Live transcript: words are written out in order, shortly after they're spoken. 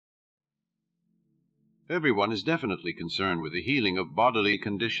Everyone is definitely concerned with the healing of bodily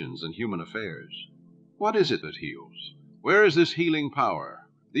conditions and human affairs. What is it that heals? Where is this healing power?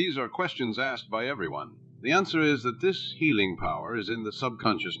 These are questions asked by everyone. The answer is that this healing power is in the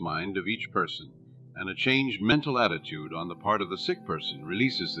subconscious mind of each person, and a changed mental attitude on the part of the sick person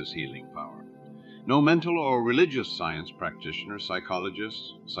releases this healing power. No mental or religious science practitioner,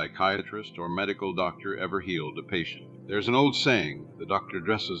 psychologist, psychiatrist, or medical doctor ever healed a patient. There's an old saying, the doctor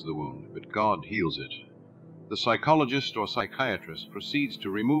dresses the wound, but God heals it. The psychologist or psychiatrist proceeds to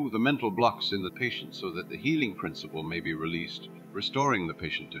remove the mental blocks in the patient so that the healing principle may be released, restoring the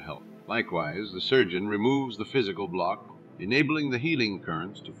patient to health. Likewise, the surgeon removes the physical block, enabling the healing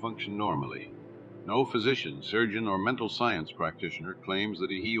currents to function normally. No physician, surgeon, or mental science practitioner claims that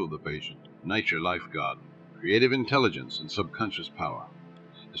he healed the patient. Nature, life, God, creative intelligence, and subconscious power.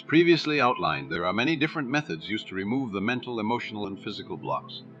 As previously outlined, there are many different methods used to remove the mental, emotional, and physical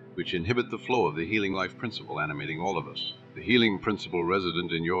blocks, which inhibit the flow of the healing life principle animating all of us. The healing principle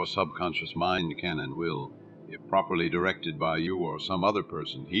resident in your subconscious mind can and will, if properly directed by you or some other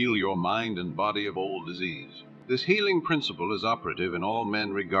person, heal your mind and body of all disease. This healing principle is operative in all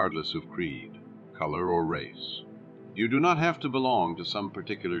men regardless of creed, color, or race. You do not have to belong to some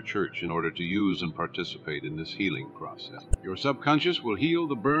particular church in order to use and participate in this healing process. Your subconscious will heal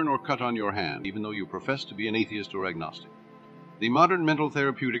the burn or cut on your hand, even though you profess to be an atheist or agnostic. The modern mental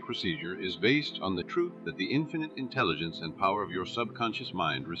therapeutic procedure is based on the truth that the infinite intelligence and power of your subconscious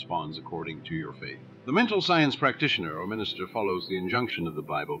mind responds according to your faith. The mental science practitioner or minister follows the injunction of the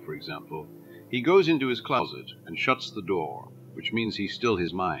Bible, for example. He goes into his closet and shuts the door, which means he stills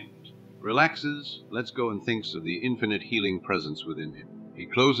his mind, relaxes, lets go, and thinks of the infinite healing presence within him. He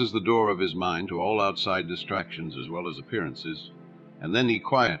closes the door of his mind to all outside distractions as well as appearances, and then he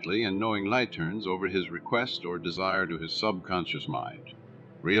quietly and knowing light turns over his request or desire to his subconscious mind,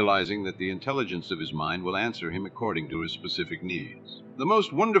 realizing that the intelligence of his mind will answer him according to his specific needs. The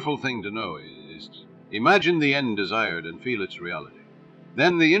most wonderful thing to know is imagine the end desired and feel its reality.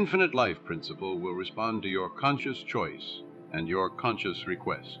 Then the infinite life principle will respond to your conscious choice and your conscious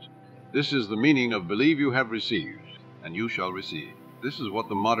request. This is the meaning of believe you have received, and you shall receive. This is what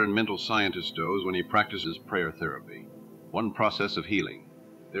the modern mental scientist does when he practices prayer therapy. One process of healing.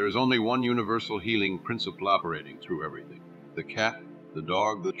 There is only one universal healing principle operating through everything. The cat, the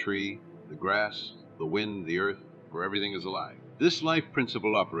dog, the tree, the grass, the wind, the earth, where everything is alive. This life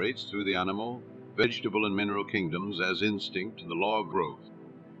principle operates through the animal, vegetable, and mineral kingdoms as instinct, the law of growth.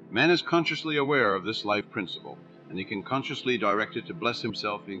 Man is consciously aware of this life principle, and he can consciously direct it to bless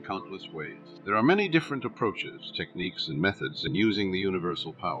himself in countless ways. There are many different approaches, techniques, and methods in using the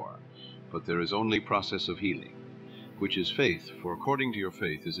universal power, but there is only process of healing, which is faith, for according to your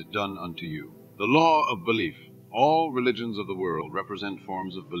faith is it done unto you. The law of belief. All religions of the world represent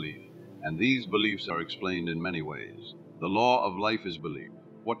forms of belief, and these beliefs are explained in many ways. The law of life is belief.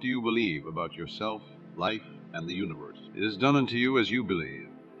 What do you believe about yourself, life, and the universe? It is done unto you as you believe.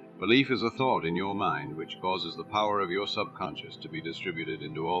 Belief is a thought in your mind which causes the power of your subconscious to be distributed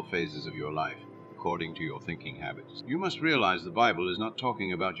into all phases of your life, according to your thinking habits. You must realize the Bible is not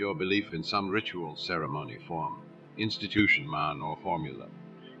talking about your belief in some ritual, ceremony, form, institution, man, or formula.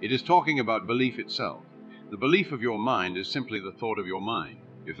 It is talking about belief itself. The belief of your mind is simply the thought of your mind.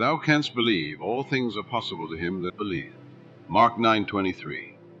 If thou canst believe, all things are possible to him that believe. Mark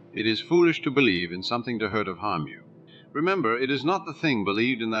 9:23. It is foolish to believe in something to hurt or harm you. Remember, it is not the thing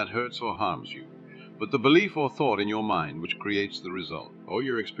believed in that hurts or harms you, but the belief or thought in your mind which creates the result. All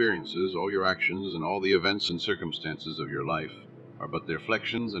your experiences, all your actions, and all the events and circumstances of your life are but the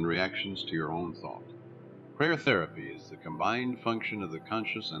reflections and reactions to your own thought. Prayer therapy is the combined function of the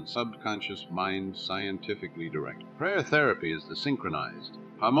conscious and subconscious mind scientifically directed. Prayer therapy is the synchronized,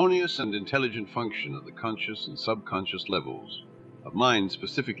 harmonious, and intelligent function of the conscious and subconscious levels of mind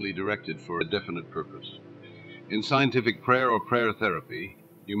specifically directed for a definite purpose. In scientific prayer or prayer therapy,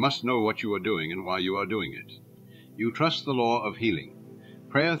 you must know what you are doing and why you are doing it. You trust the law of healing.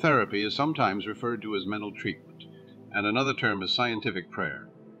 Prayer therapy is sometimes referred to as mental treatment, and another term is scientific prayer.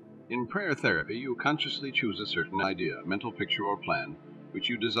 In prayer therapy, you consciously choose a certain idea, mental picture, or plan which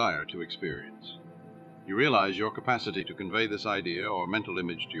you desire to experience. You realize your capacity to convey this idea or mental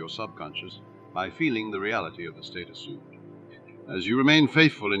image to your subconscious by feeling the reality of the state assumed. As you remain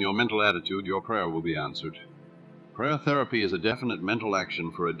faithful in your mental attitude, your prayer will be answered. Prayer therapy is a definite mental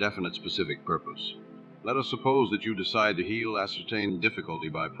action for a definite specific purpose. Let us suppose that you decide to heal ascertained difficulty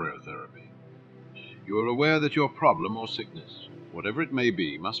by prayer therapy. You are aware that your problem or sickness, whatever it may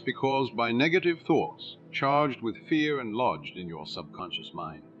be, must be caused by negative thoughts charged with fear and lodged in your subconscious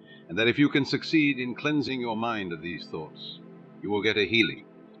mind, and that if you can succeed in cleansing your mind of these thoughts, you will get a healing.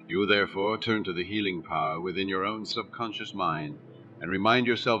 You therefore turn to the healing power within your own subconscious mind and remind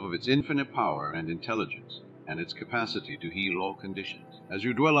yourself of its infinite power and intelligence and its capacity to heal all conditions. As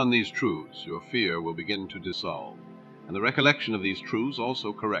you dwell on these truths, your fear will begin to dissolve, and the recollection of these truths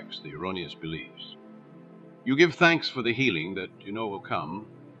also corrects the erroneous beliefs. You give thanks for the healing that you know will come,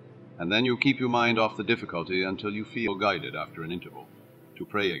 and then you keep your mind off the difficulty until you feel guided after an interval to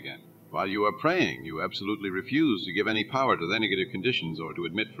pray again. While you are praying, you absolutely refuse to give any power to the negative conditions or to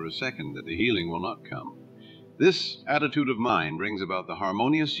admit for a second that the healing will not come. This attitude of mind brings about the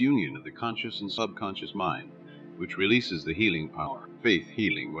harmonious union of the conscious and subconscious mind, which releases the healing power. Faith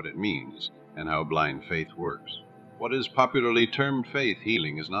healing, what it means, and how blind faith works. What is popularly termed faith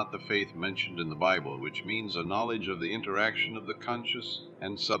healing is not the faith mentioned in the Bible, which means a knowledge of the interaction of the conscious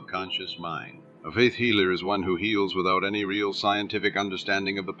and subconscious mind. A faith healer is one who heals without any real scientific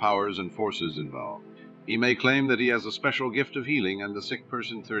understanding of the powers and forces involved. He may claim that he has a special gift of healing and the sick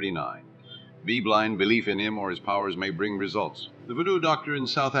person 39. Be blind belief in him or his powers may bring results. The voodoo doctor in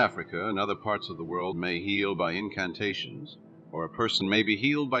South Africa and other parts of the world may heal by incantations, or a person may be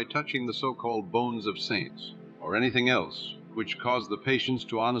healed by touching the so-called bones of saints, or anything else which cause the patients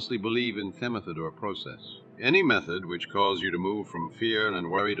to honestly believe in the method or process. Any method which causes you to move from fear and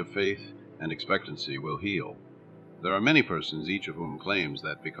worry to faith and expectancy will heal. There are many persons, each of whom claims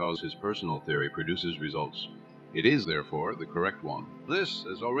that because his personal theory produces results, it is, therefore, the correct one. This,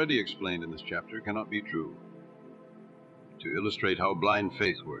 as already explained in this chapter, cannot be true. To illustrate how blind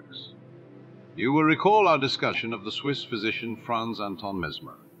faith works, you will recall our discussion of the Swiss physician Franz Anton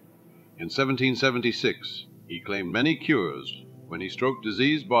Mesmer. In 1776, he claimed many cures when he stroked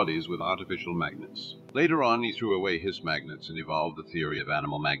diseased bodies with artificial magnets. Later on, he threw away his magnets and evolved the theory of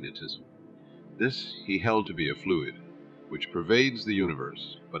animal magnetism. This he held to be a fluid, which pervades the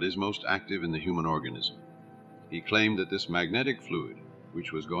universe, but is most active in the human organism. He claimed that this magnetic fluid,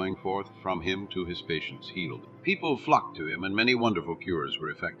 which was going forth from him to his patients, healed. People flocked to him, and many wonderful cures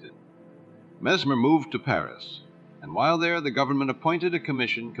were effected. Mesmer moved to Paris, and while there, the government appointed a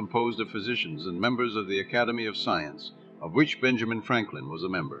commission composed of physicians and members of the Academy of Science, of which Benjamin Franklin was a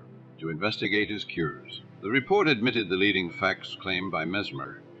member, to investigate his cures. The report admitted the leading facts claimed by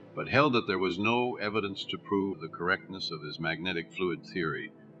Mesmer, but held that there was no evidence to prove the correctness of his magnetic fluid theory,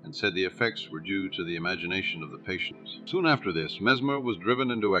 and said the effects were due to the imagination of the patients. Soon after this, Mesmer was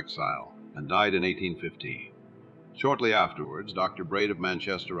driven into exile and died in 1815. Shortly afterwards, Dr. Braid of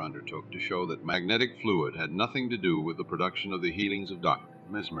Manchester undertook to show that magnetic fluid had nothing to do with the production of the healings of Dr.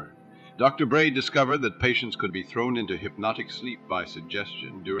 Mesmer. Dr. Braid discovered that patients could be thrown into hypnotic sleep by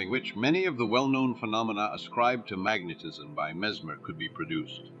suggestion, during which many of the well-known phenomena ascribed to magnetism by Mesmer could be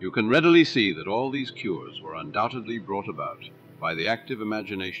produced. You can readily see that all these cures were undoubtedly brought about by the active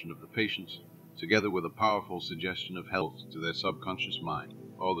imagination of the patients, together with a powerful suggestion of health to their subconscious mind.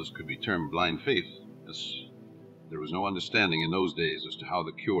 All this could be termed blind faith, as there was no understanding in those days as to how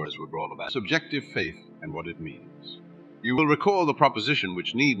the cures were brought about. Subjective faith and what it means. You will recall the proposition,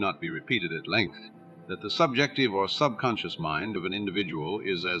 which need not be repeated at length, that the subjective or subconscious mind of an individual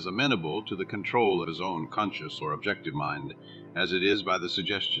is as amenable to the control of his own conscious or objective mind as it is by the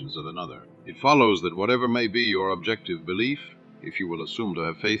suggestions of another. It follows that whatever may be your objective belief, if you will assume to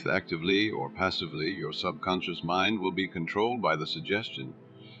have faith actively or passively, your subconscious mind will be controlled by the suggestion,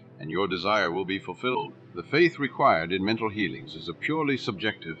 and your desire will be fulfilled. The faith required in mental healings is a purely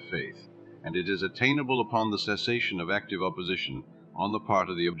subjective faith, and it is attainable upon the cessation of active opposition on the part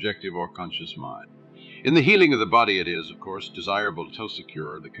of the objective or conscious mind. In the healing of the body, it is, of course, desirable to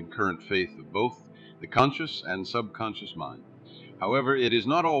secure the concurrent faith of both the conscious and subconscious mind. However, it is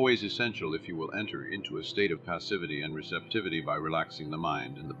not always essential if you will enter into a state of passivity and receptivity by relaxing the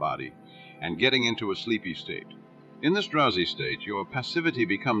mind and the body and getting into a sleepy state. In this drowsy state, your passivity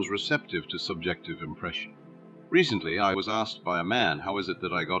becomes receptive to subjective impression. Recently, I was asked by a man, how is it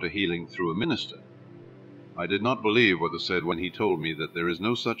that I got a healing through a minister? I did not believe what was said when he told me that there is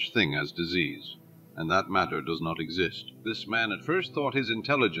no such thing as disease, and that matter does not exist. This man at first thought his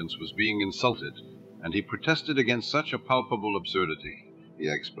intelligence was being insulted, and he protested against such a palpable absurdity. The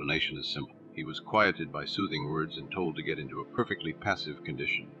explanation is simple. He was quieted by soothing words and told to get into a perfectly passive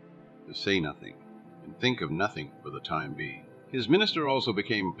condition, to say nothing, and think of nothing for the time being. His minister also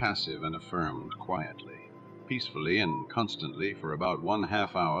became passive and affirmed quietly, peacefully and constantly for about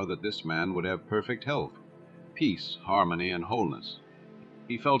 1/2 hour that this man would have perfect health, peace, harmony, and wholeness.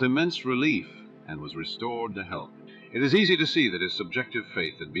 He felt immense relief and was restored to health. It is easy to see that his subjective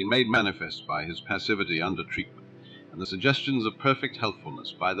faith had been made manifest by his passivity under treatment, and the suggestions of perfect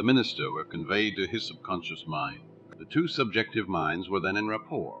healthfulness by the minister were conveyed to his subconscious mind. The two subjective minds were then in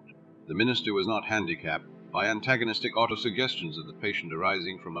rapport. The minister was not handicapped by antagonistic autosuggestions of the patient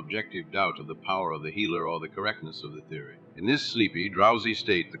arising from objective doubt of the power of the healer or the correctness of the theory. In this sleepy, drowsy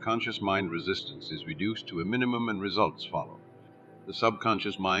state, the conscious mind resistance is reduced to a minimum and results follow, the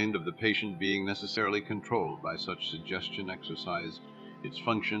subconscious mind of the patient being necessarily controlled by such suggestion exercised its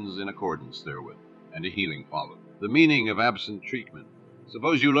functions in accordance therewith, and a healing followed. The meaning of absent treatment.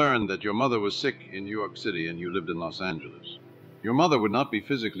 Suppose you learned that your mother was sick in New York City and you lived in Los Angeles. Your mother would not be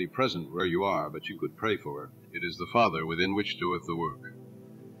physically present where you are, but you could pray for her. It is the Father within which doeth the work.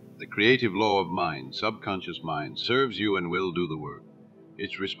 The creative law of mind, subconscious mind, serves you and will do the work.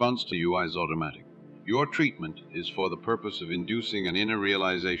 Its response to you is automatic. Your treatment is for the purpose of inducing an inner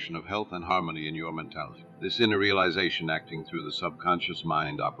realization of health and harmony in your mentality. This inner realization, acting through the subconscious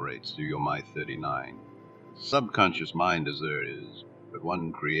mind, operates through your My 39. Subconscious mind as there is but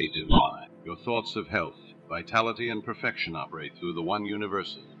one creative mind. Your thoughts of health, vitality, and perfection operate through the one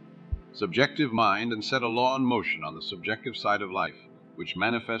universal, subjective mind and set a law in motion on the subjective side of life, which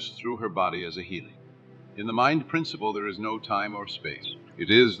manifests through her body as a healing. In the mind principle, there is no time or space. It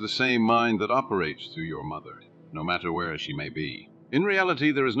is the same mind that operates through your mother, no matter where she may be. In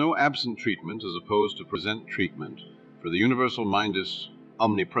reality, there is no absent treatment as opposed to present treatment, for the universal mind is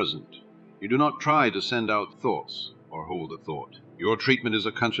omnipresent. You do not try to send out thoughts or hold a thought. Your treatment is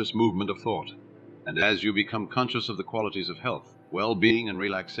a conscious movement of thought, and as you become conscious of the qualities of health, well-being, and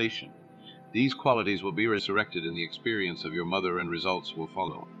relaxation, these qualities will be resurrected in the experience of your mother and results will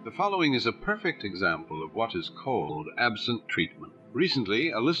follow. The following is a perfect example of what is called absent treatment.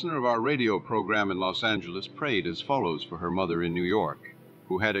 Recently, a listener of our radio program in Los Angeles prayed as follows for her mother in New York,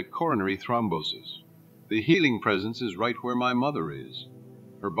 who had a coronary thrombosis. The healing presence is right where my mother is.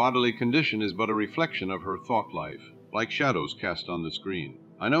 Her bodily condition is but a reflection of her thought life, like shadows cast on the screen.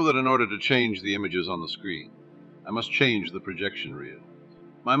 I know that in order to change the images on the screen, I must change the projection reel.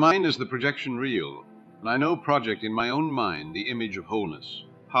 My mind is the projection reel, and I now project in my own mind the image of wholeness,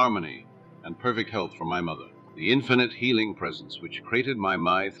 harmony, and perfect health for my mother. The infinite healing presence which created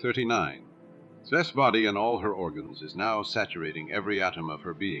my 39. This body and all her organs is now saturating every atom of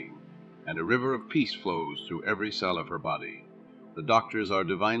her being, and a river of peace flows through every cell of her body. The doctors are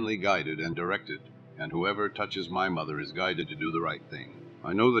divinely guided and directed, and whoever touches my mother is guided to do the right thing.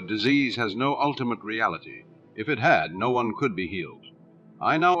 I know that disease has no ultimate reality. If it had, no one could be healed.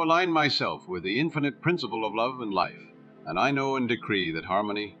 I now align myself with the infinite principle of love and life, and I know and decree that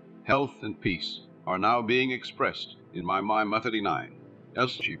harmony, health, and peace are now being expressed in my 39.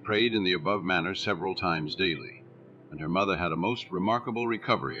 Else she prayed in the above manner several times daily, and her mother had a most remarkable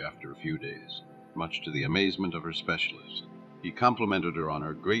recovery after a few days, much to the amazement of her specialist. He complimented her on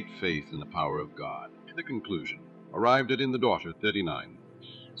her great faith in the power of God. The conclusion arrived at in the daughter 39.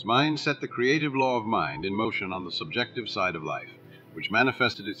 His mind set the creative law of mind in motion on the subjective side of life, which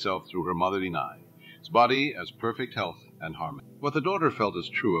manifested itself through her mother 39. His body as perfect health and harmony. What the daughter felt as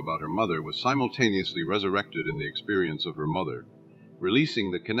true about her mother was simultaneously resurrected in the experience of her mother,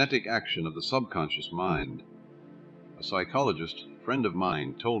 releasing the kinetic action of the subconscious mind. A psychologist, friend of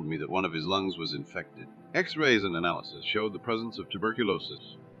mine, told me that one of his lungs was infected. X-rays and analysis showed the presence of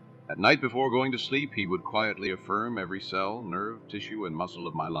tuberculosis. At night before going to sleep, he would quietly affirm, every cell, nerve, tissue, and muscle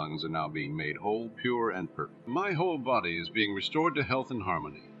of my lungs are now being made whole, pure, and perfect. My whole body is being restored to health and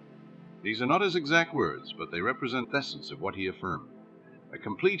harmony. These are not his exact words, but they represent the essence of what he affirmed. A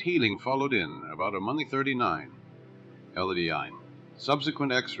complete healing followed in about a month 39. LDI.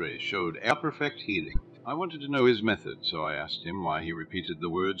 Subsequent X-rays showed a perfect healing. I wanted to know his method, so I asked him why he repeated the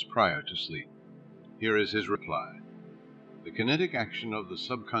words prior to sleep. Here is his reply. The kinetic action of the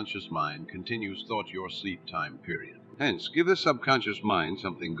subconscious mind continues throughout your sleep time period. Hence, give the subconscious mind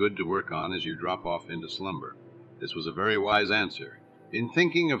something good to work on as you drop off into slumber. This was a very wise answer. In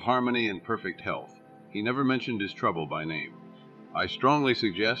thinking of harmony and perfect health, he never mentioned his trouble by name. I strongly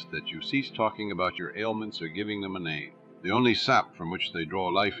suggest that you cease talking about your ailments or giving them a name. The only sap from which they draw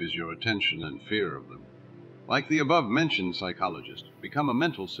life is your attention and fear of them. Like the above-mentioned psychologist, become a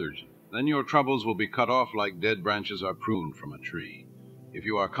mental surgeon. Then your troubles will be cut off like dead branches are pruned from a tree. If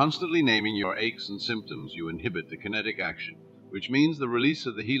you are constantly naming your aches and symptoms, you inhibit the kinetic action, which means the release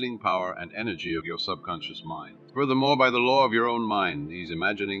of the healing power and energy of your subconscious mind. Furthermore, by the law of your own mind, these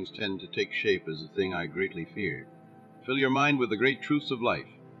imaginings tend to take shape as a thing I greatly feared. Fill your mind with the great truths of life,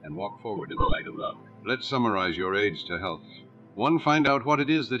 and walk forward in the light of love. Let's summarize your aids to health. 1. Find out what it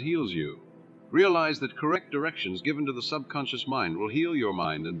is that heals you. Realize that correct directions given to the subconscious mind will heal your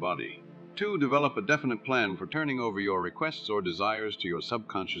mind and body. 2. Develop a definite plan for turning over your requests or desires to your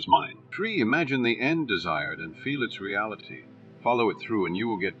subconscious mind. 3. Imagine the end desired and feel its reality. Follow it through and you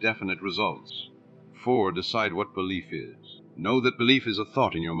will get definite results. 4. Decide what belief is. Know that belief is a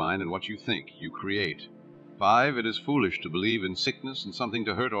thought in your mind, and what you think, you create. 5. It is foolish to believe in sickness and something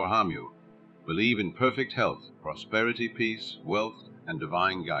to hurt or harm you. Believe in perfect health, prosperity, peace, wealth, and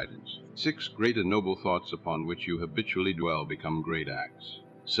divine guidance. 6. Great and noble thoughts upon which you habitually dwell become great acts.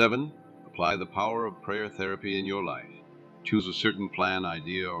 7. Apply the power of prayer therapy in your life. Choose a certain plan,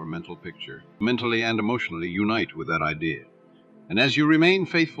 idea, or mental picture. Mentally and emotionally unite with that idea. And as you remain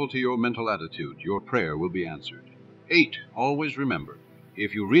faithful to your mental attitude, your prayer will be answered. 8. Always remember,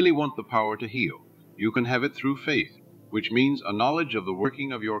 if you really want the power to heal, you can have it through faith, which means a knowledge of the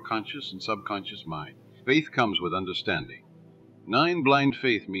working of your conscious and subconscious mind. Faith comes with understanding. 9. Blind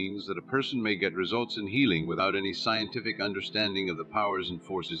faith means that a person may get results in healing without any scientific understanding of the powers and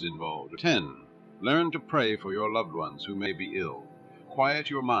forces involved. 10. Learn to pray for your loved ones who may be ill. Quiet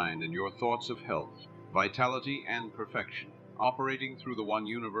your mind and your thoughts of health, vitality, and perfection, operating through the one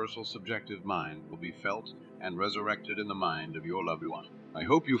universal subjective mind, will be felt and resurrected in the mind of your loved one. I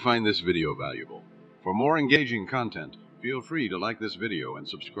hope you find this video valuable. For more engaging content, feel free to like this video and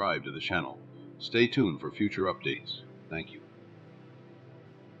subscribe to the channel. Stay tuned for future updates. Thank you.